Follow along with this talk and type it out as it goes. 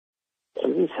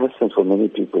Aziz Hassim, for many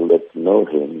people that know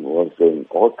him, was an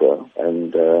author,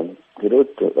 and he wrote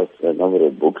a number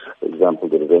of books. For example,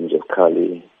 The Revenge of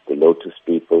Kali, The Lotus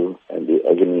People, and The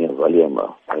Agony of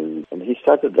Valliamma. And he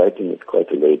started writing at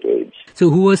quite a late age. So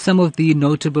who were some of the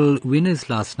notable winners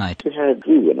last night? We had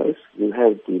three winners. We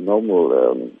had the normal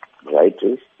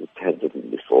writers that had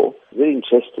written before. Very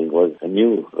interesting was a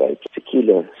new writer,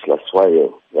 Tequila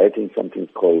Slaswayo, writing something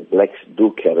called Blacks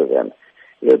Do Caravan.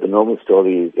 Yeah, the normal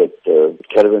story is that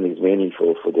Caravan is mainly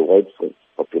for the white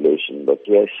population, but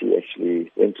here she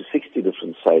actually went to 60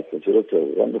 different sites and she wrote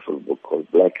a wonderful book called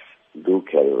Blacks Do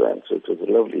Caravan. So it was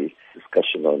a lovely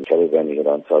discussion on caravanning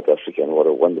around South Africa and what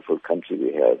a wonderful country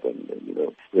we have. And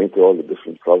we went to all the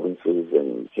different provinces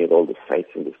and had all the sites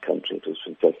in this country. It was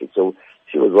fantastic. So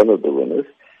she was one of the winners.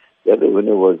 The other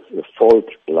winner was The Fault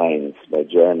Lines by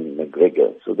Joanne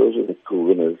McGregor. So those were the two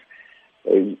winners.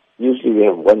 Usually we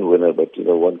have one winner, but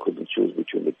one couldn't choose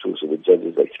between the two, so the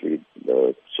judges actually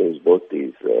chose both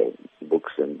these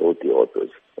books and both the authors.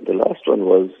 And the last one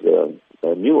was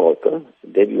a new author,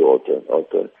 debut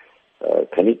author,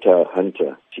 Kanita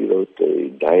Hunter. She wrote a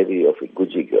diary of a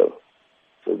Guji girl.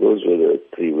 So those were the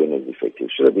three winners, effective.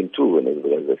 Should have been two winners,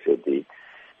 but as I said, the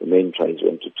main prize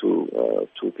went to two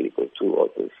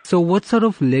authors. So what sort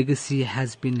of legacy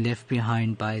has been left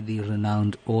behind by the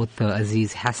renowned author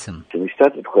Aziz Hassim? So he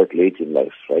started quite late in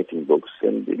life writing books,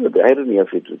 and the irony of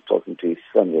it was talking to his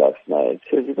son last night.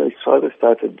 He says, his father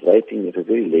started writing at a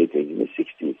very late age, in his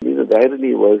 60s. The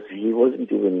irony was he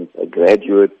wasn't even a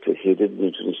graduate, he didn't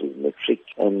even finish his matric,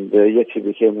 and yet he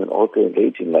became an author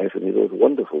late in life, and he wrote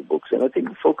wonderful books. And I think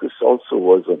the focus also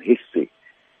was on history.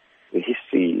 The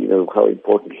history, how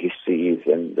important history is,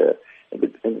 and the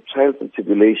trials and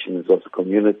tribulations of the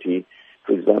community.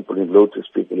 For example, in Lotus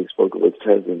People, he spoke about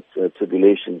trials and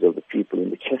tribulations of the people in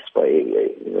the Casbah area,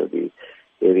 the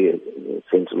area,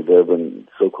 central Durban,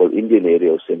 so-called Indian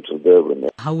area of central Durban.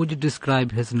 How would you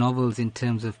describe his novels in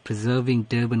terms of preserving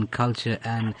Durban culture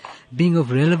and being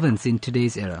of relevance in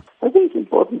today's era? I think it's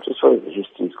important as far as the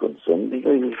history is concerned.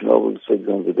 His novels, for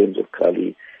example, The Revenge of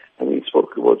Kali, he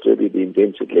spoke about really the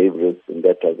indentured laborers and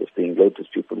that type of thing. Lotus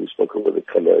People, we spoke about the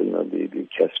color, the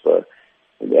Casbah,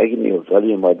 and the Agony of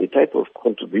Valliamma, the type of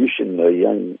contribution a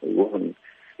young woman,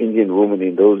 Indian woman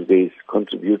in those days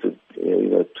contributed,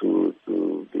 to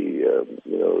the,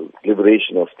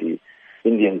 liberation of the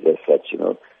Indians as such,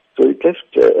 So it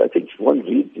left, I think if one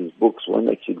reads his books, one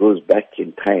actually goes back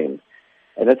in time.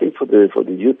 And I think for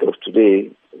the youth of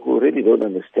today, who really don't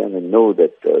understand and know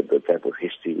that the type of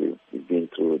history we've been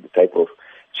through, the type of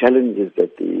challenges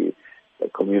that the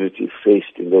community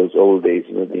faced in those old days,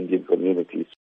 the Indian communities,